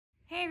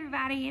Hey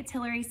everybody, it's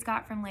Hillary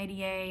Scott from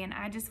Lady A, and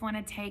I just want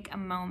to take a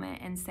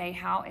moment and say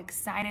how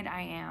excited I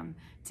am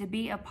to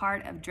be a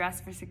part of Dress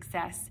for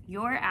Success,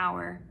 Your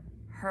Hour,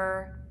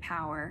 Her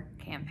Power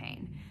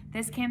campaign.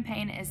 This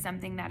campaign is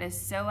something that is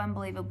so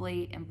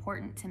unbelievably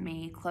important to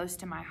me, close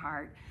to my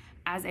heart,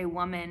 as a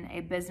woman,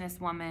 a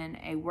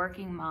businesswoman, a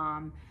working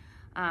mom,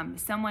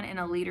 someone in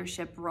a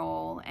leadership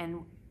role,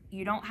 and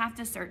you don't have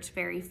to search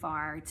very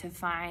far to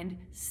find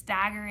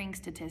staggering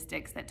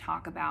statistics that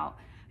talk about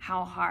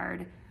how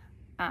hard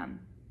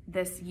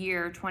this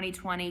year,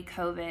 2020,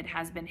 COVID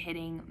has been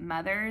hitting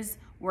mothers,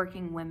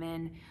 working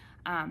women,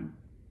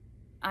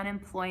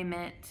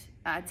 unemployment,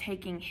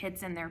 taking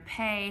hits in their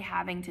pay,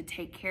 having to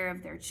take care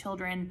of their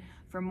children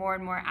for more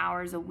and more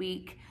hours a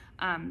week,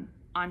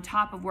 on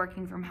top of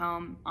working from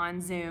home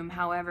on Zoom,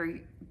 however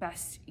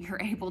best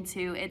you're able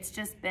to. It's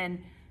just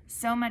been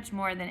so much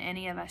more than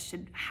any of us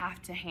should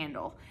have to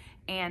handle.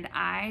 And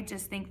I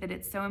just think that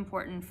it's so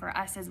important for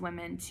us as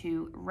women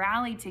to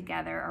rally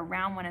together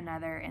around one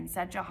another in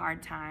such a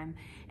hard time.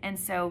 And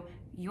so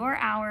Your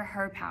Hour,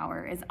 Her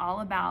Power is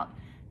all about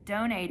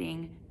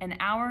donating an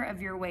hour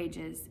of your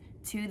wages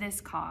to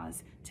this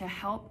cause to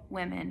help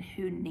women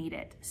who need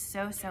it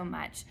so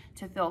much,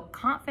 to feel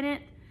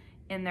confident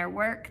in their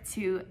work,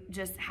 to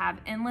just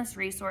have endless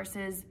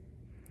resources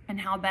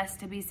and how best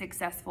to be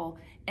successful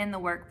in the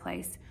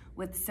workplace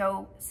with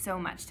so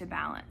much to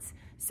balance.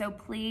 So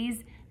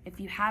please, if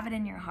you have it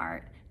in your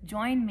heart,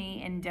 join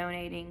me in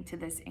donating to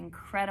this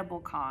incredible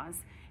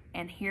cause,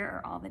 and here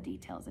are all the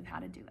details of how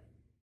to do it.